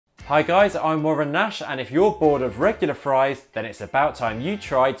Hi guys, I'm Warren Nash, and if you're bored of regular fries, then it's about time you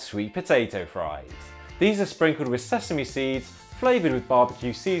tried sweet potato fries. These are sprinkled with sesame seeds, flavoured with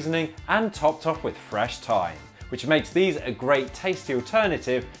barbecue seasoning and topped off with fresh thyme, which makes these a great tasty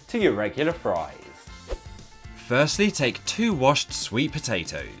alternative to your regular fries. Firstly, take 2 washed sweet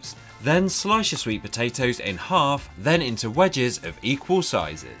potatoes. Then slice your sweet potatoes in half, then into wedges of equal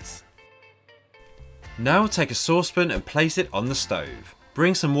sizes. Now take a saucepan and place it on the stove.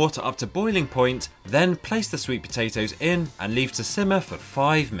 Bring some water up to boiling point, then place the sweet potatoes in and leave to simmer for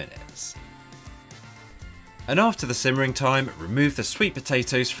 5 minutes. And after the simmering time, remove the sweet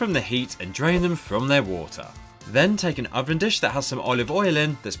potatoes from the heat and drain them from their water. Then take an oven dish that has some olive oil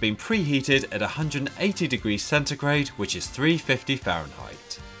in that's been preheated at 180 degrees centigrade, which is 350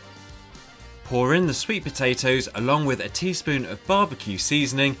 Fahrenheit. Pour in the sweet potatoes along with a teaspoon of barbecue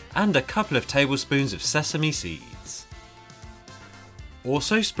seasoning and a couple of tablespoons of sesame seeds.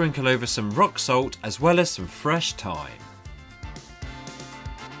 Also sprinkle over some rock salt as well as some fresh thyme.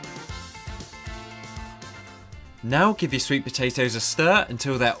 Now give your sweet potatoes a stir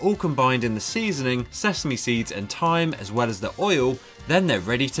until they're all combined in the seasoning, sesame seeds and thyme as well as the oil, then they're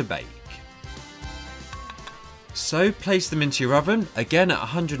ready to bake. So place them into your oven, again at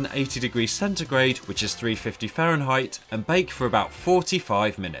 180 degrees centigrade, which is 350 Fahrenheit, and bake for about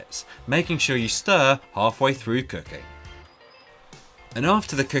 45 minutes, making sure you stir halfway through cooking. And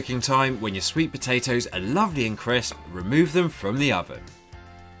after the cooking time, when your sweet potatoes are lovely and crisp, remove them from the oven.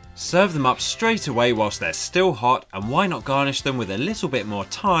 Serve them up straight away whilst they're still hot, and why not garnish them with a little bit more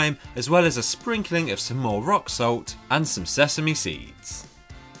thyme as well as a sprinkling of some more rock salt and some sesame seeds.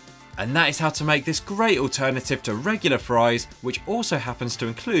 And that is how to make this great alternative to regular fries, which also happens to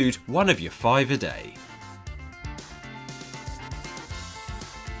include one of your 5 a day.